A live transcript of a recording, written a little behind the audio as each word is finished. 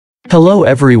Hello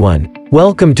everyone,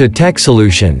 welcome to Tech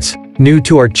Solutions. New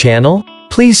to our channel?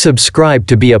 Please subscribe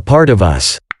to be a part of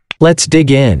us. Let's dig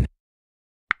in.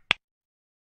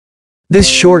 This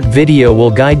short video will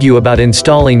guide you about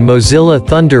installing Mozilla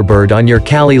Thunderbird on your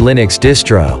Kali Linux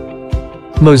distro.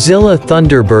 Mozilla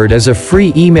Thunderbird is a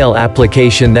free email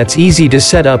application that's easy to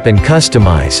set up and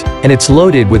customize, and it's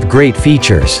loaded with great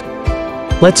features.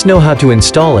 Let's know how to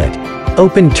install it.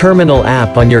 Open Terminal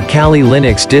app on your Kali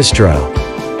Linux distro.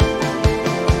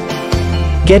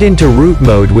 Get into root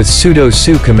mode with sudo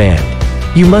su command.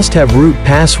 You must have root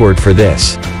password for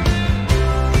this.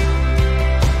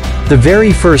 The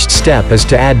very first step is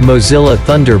to add Mozilla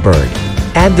Thunderbird.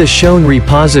 Add the shown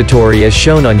repository as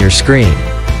shown on your screen.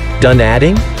 Done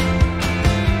adding?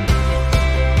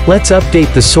 Let's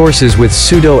update the sources with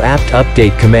sudo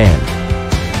apt-get command.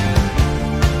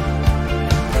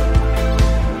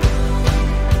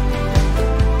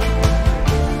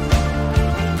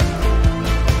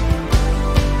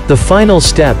 The final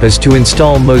step is to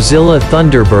install Mozilla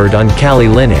Thunderbird on Kali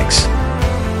Linux.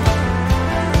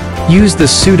 Use the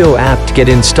sudo apt-get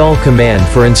install command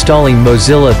for installing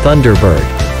Mozilla Thunderbird.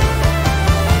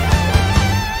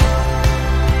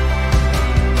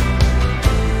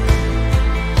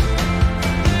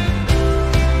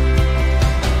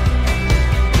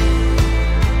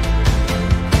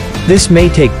 This may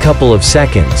take a couple of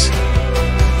seconds.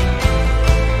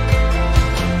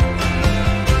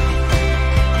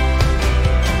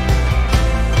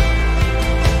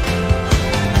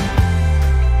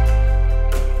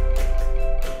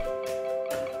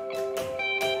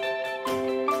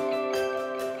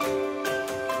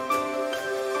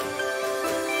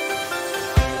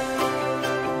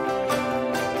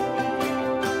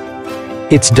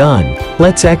 It's done.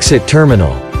 Let's exit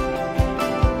terminal.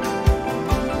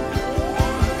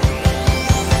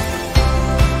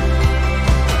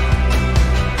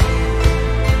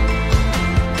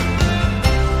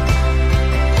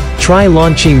 Try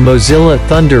launching Mozilla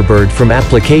Thunderbird from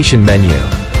application menu.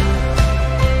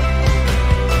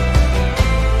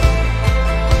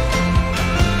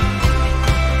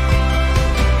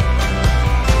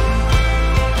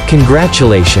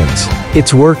 Congratulations!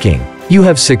 It's working. You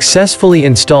have successfully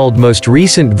installed most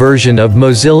recent version of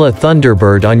Mozilla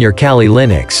Thunderbird on your Kali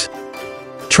Linux.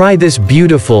 Try this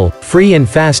beautiful, free and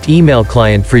fast email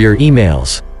client for your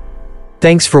emails.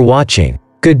 Thanks for watching.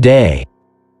 Good day.